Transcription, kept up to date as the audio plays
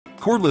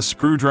cordless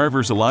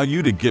screwdrivers allow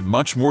you to get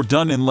much more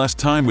done in less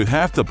time with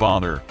half the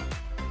bother.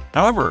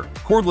 However,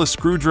 cordless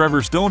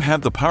screwdrivers don't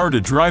have the power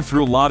to drive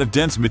through a lot of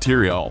dense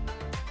material.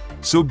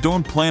 So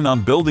don't plan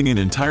on building an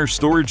entire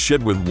storage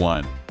shed with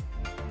one.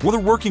 Whether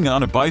working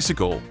on a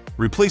bicycle,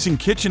 replacing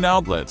kitchen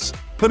outlets,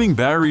 putting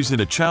batteries in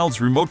a child's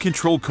remote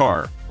control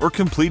car, or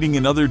completing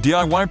another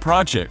DIY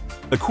project,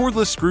 a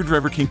cordless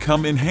screwdriver can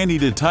come in handy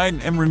to tighten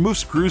and remove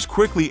screws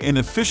quickly and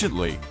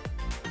efficiently.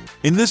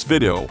 In this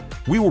video,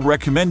 we will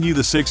recommend you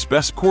the 6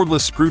 best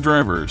cordless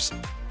screwdrivers.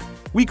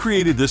 We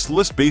created this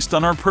list based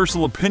on our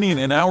personal opinion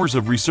and hours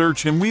of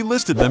research, and we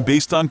listed them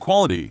based on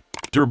quality,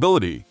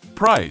 durability,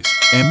 price,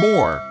 and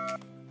more.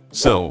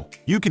 So,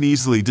 you can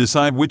easily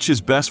decide which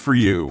is best for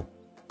you.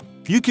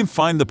 You can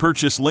find the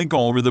purchase link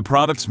all over the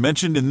products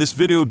mentioned in this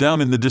video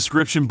down in the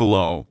description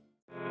below.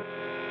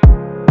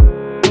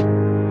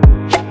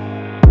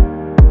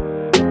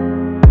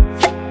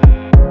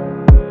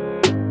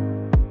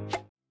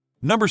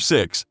 Number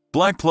 6.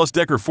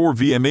 BLACK+DECKER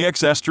 4V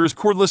MAX *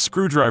 Cordless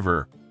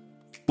Screwdriver.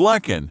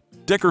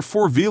 BLACK+DECKER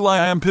 4V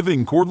Lithium-Ion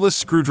Pivoting Cordless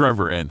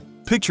Screwdriver and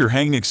Picture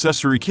Hanging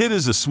Accessory Kit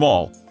is a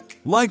small,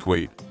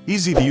 lightweight,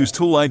 easy-to-use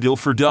tool ideal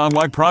for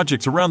DIY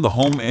projects around the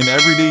home and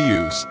everyday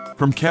use,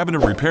 from cabinet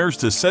repairs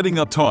to setting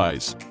up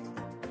toys.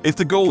 If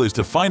the goal is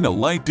to find a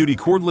light-duty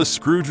cordless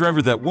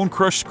screwdriver that won't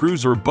crush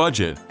screws or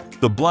budget,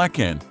 the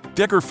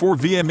BLACK+DECKER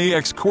 4V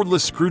MAX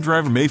cordless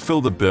screwdriver may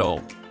fill the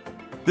bill.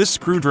 This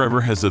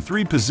screwdriver has a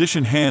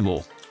 3-position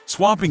handle,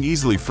 swapping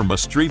easily from a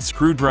straight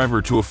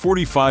screwdriver to a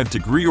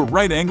 45-degree or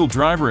right-angle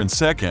driver in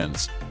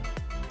seconds.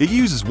 It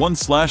uses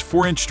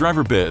 1/4-inch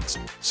driver bits,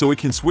 so it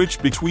can switch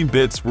between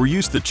bits we're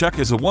used to check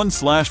as a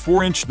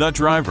 1/4-inch nut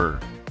driver.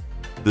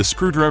 The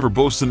screwdriver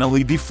boasts an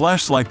LED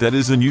flashlight that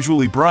is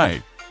unusually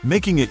bright,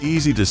 making it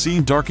easy to see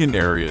in darkened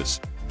areas.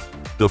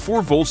 The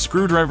 4-volt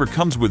screwdriver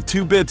comes with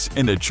 2 bits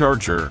and a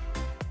charger.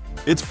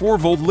 Its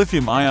 4-volt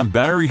lithium-ion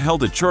battery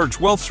held a charge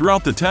well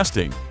throughout the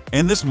testing,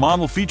 and this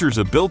model features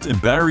a built-in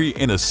battery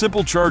and a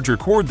simple charger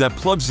cord that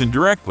plugs in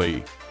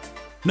directly.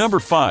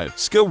 Number 5.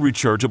 SKIL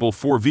Rechargeable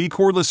 4V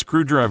Cordless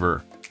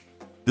Screwdriver.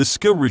 The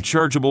SKIL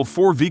Rechargeable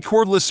 4V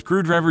Cordless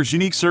Screwdriver's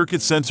unique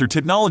circuit sensor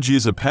technology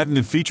is a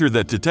patented feature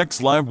that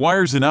detects live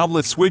wires and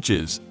outlet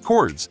switches,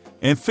 cords,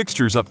 and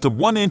fixtures up to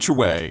 1 inch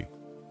away.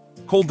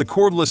 Hold the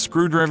cordless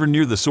screwdriver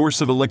near the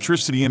source of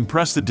electricity and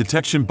press the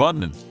detection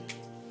button.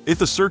 If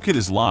the circuit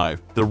is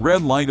live, the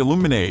red light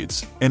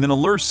illuminates, and an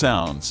alert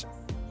sounds.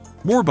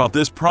 More about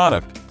this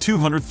product: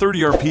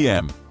 230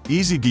 RPM,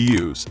 easy to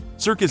use,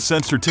 circuit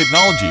sensor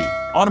technology,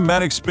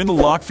 automatic spindle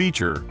lock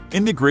feature,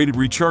 integrated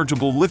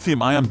rechargeable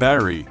lithium-ion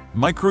battery,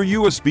 micro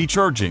USB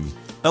charging,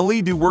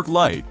 LED work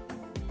light.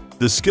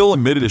 The SKIL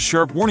emitted a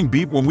sharp warning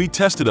beep when we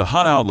tested a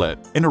hot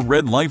outlet, and a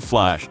red light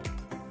flashed.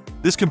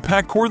 This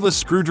compact cordless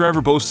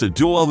screwdriver boasts a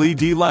dual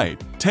LED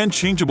light, 10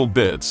 changeable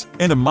bits,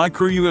 and a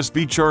micro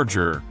USB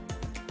charger.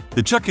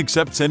 The chuck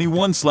accepts any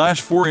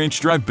 1/4-inch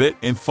drive bit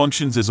and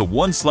functions as a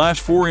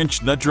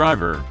 1/4-inch nut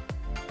driver.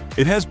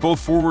 It has both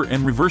forward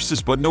and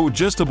reverses but no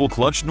adjustable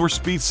clutch nor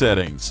speed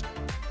settings.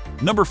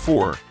 Number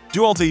 4.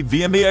 DEWALT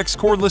 8V MAX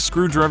Cordless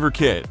Screwdriver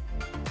Kit.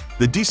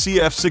 The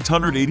DCF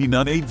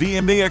 689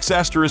 8V MAX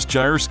 *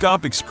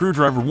 Gyroscopic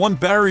Screwdriver 1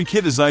 Battery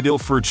Kit is ideal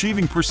for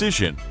achieving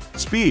precision,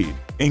 speed,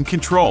 and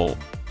control.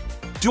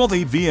 DEWALT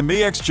 8V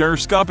MAX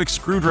Gyroscopic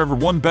Screwdriver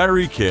 1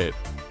 Battery Kit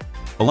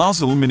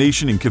allows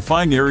illumination in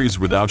confined areas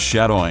without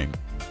shadowing.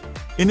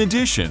 In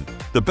addition,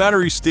 the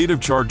battery state of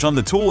charge on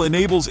the tool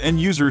enables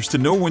end users to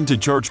know when to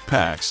charge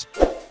packs.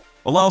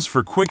 Allows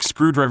for quick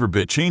screwdriver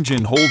bit change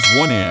and holds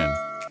 1 end.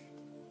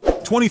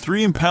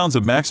 23 pounds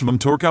of maximum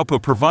torque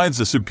output provides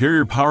a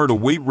superior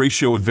power-to-weight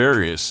ratio of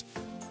various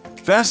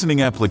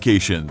fastening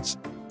applications.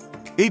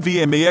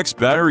 8V MAX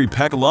battery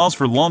pack allows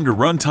for longer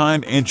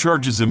runtime and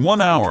charges in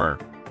 1 hour.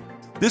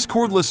 This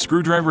cordless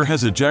screwdriver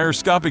has a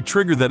gyroscopic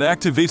trigger that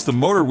activates the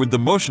motor with the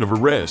motion of a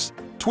wrist.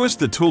 Twist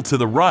the tool to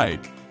the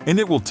right, and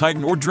it will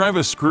tighten or drive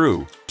a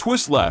screw.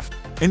 Twist left,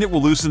 and it will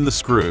loosen the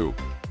screw.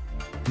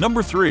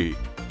 Number 3.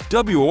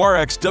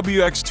 WORX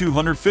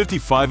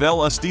WX255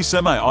 LSD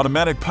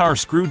Semi-Automatic Power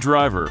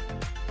Screwdriver.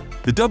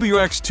 The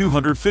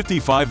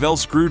WX255L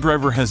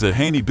screwdriver has a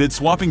handy bit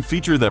swapping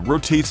feature that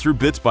rotates through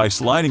bits by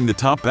sliding the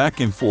top back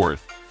and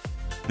forth.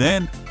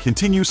 Then,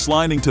 continue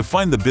sliding to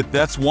find the bit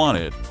that's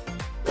wanted.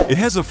 It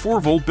has a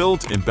 4-volt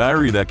built-in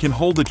battery that can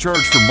hold a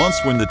charge for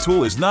months when the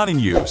tool is not in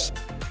use.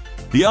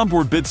 The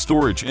onboard bit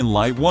storage and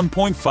light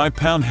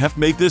 1.5-pound heft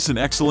make this an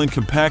excellent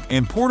compact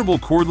and portable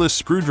cordless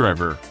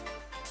screwdriver.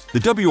 The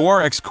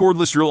WORX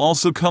cordless drill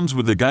also comes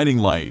with a guiding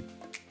light,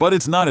 but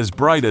it's not as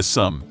bright as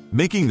some,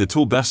 making the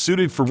tool best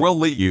suited for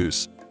well-lit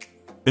use.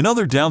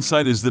 Another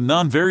downside is the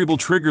non-variable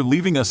trigger,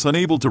 leaving us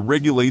unable to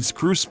regulate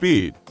screw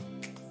speed.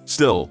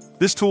 Still,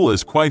 this tool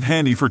is quite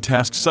handy for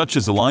tasks such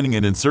as aligning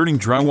and inserting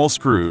drywall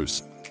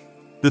screws.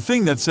 The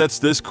thing that sets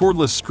this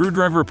cordless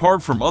screwdriver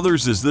apart from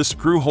others is this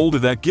screw holder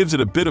that gives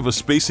it a bit of a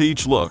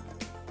space-age look.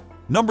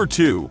 Number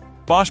 2.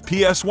 Bosch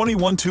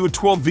PS21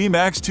 212V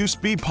Max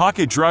 2-Speed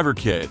Pocket Driver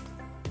Kit.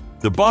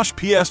 The Bosch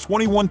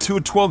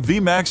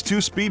PS21-212V Max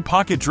 2-Speed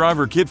Pocket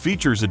Driver Kit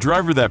features a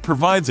driver that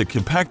provides a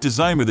compact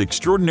design with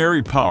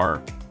extraordinary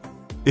power.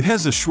 It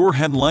has a short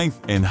head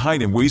length and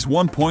height and weighs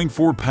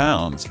 1.4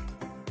 pounds,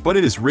 but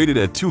it is rated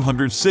at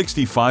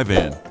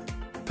 265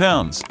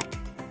 pounds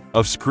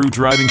of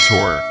screw-driving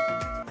torque.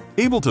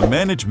 Able to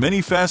manage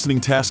many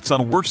fastening tasks on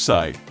a work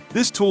site,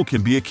 this tool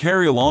can be a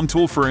carry-along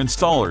tool for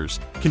installers,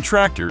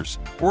 contractors,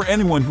 or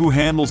anyone who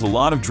handles a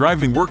lot of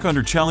driving work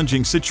under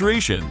challenging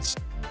situations.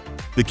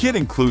 The kit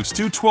includes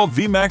two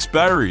 12V Max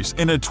batteries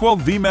and a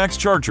 12V Max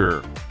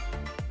charger.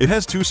 It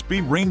has two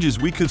speed ranges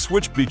we could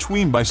switch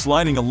between by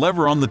sliding a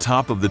lever on the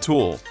top of the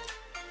tool.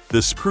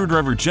 The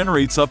screwdriver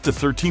generates up to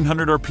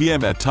 1300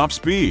 RPM at top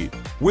speed,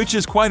 which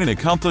is quite an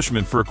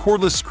accomplishment for a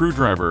cordless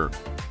screwdriver.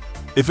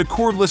 If a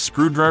cordless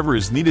screwdriver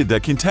is needed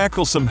that can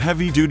tackle some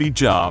heavy-duty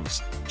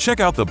jobs, check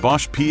out the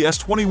Bosch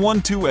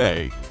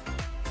PS21-2A.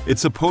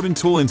 It's a potent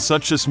tool in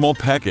such a small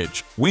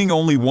package, weighing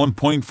only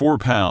 1.4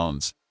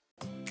 pounds.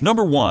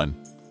 Number 1.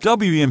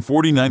 WEN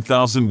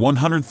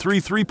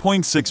 49103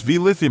 3.6V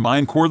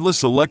Lithium-Ion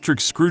Cordless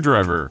Electric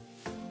Screwdriver.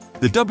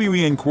 The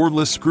WEN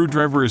cordless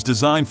screwdriver is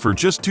designed for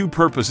just two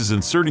purposes: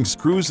 inserting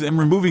screws and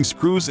removing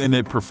screws, and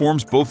it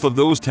performs both of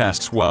those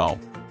tasks well.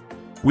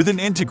 With an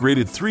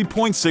integrated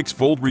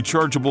 3.6-volt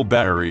rechargeable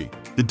battery,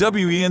 the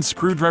WEN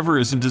screwdriver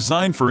isn't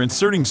designed for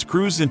inserting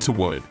screws into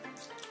wood.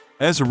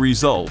 As a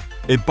result,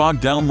 it bogged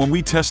down when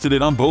we tested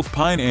it on both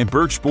pine and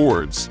birch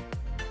boards.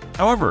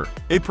 However,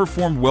 it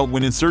performed well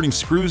when inserting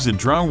screws in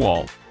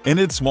drywall, and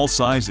its small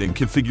size and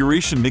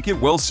configuration make it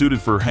well suited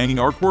for hanging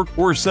artwork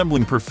or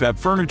assembling prefab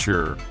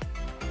furniture.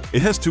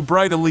 It has two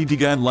bright LED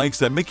guide lights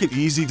that make it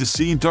easy to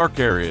see in dark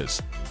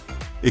areas.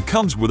 It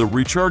comes with a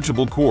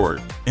rechargeable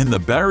cord, and the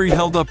battery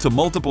held up to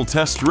multiple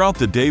tests throughout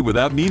the day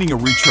without needing a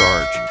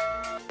recharge.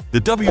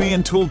 The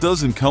WEN tool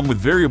doesn't come with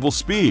variable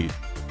speed,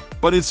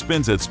 but it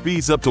spins at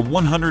speeds up to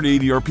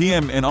 180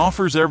 RPM and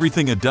offers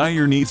everything a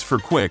dyer needs for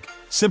quick,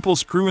 simple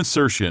screw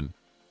insertion.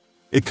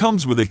 It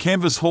comes with a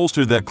canvas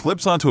holster that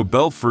clips onto a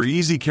belt for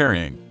easy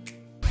carrying.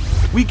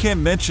 We can't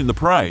mention the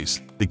price,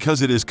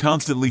 because it is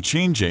constantly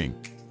changing.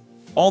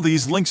 All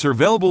these links are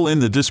available in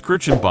the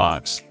description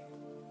box.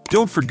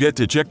 Don't forget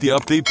to check the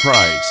update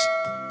price.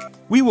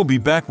 We will be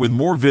back with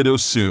more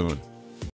videos soon.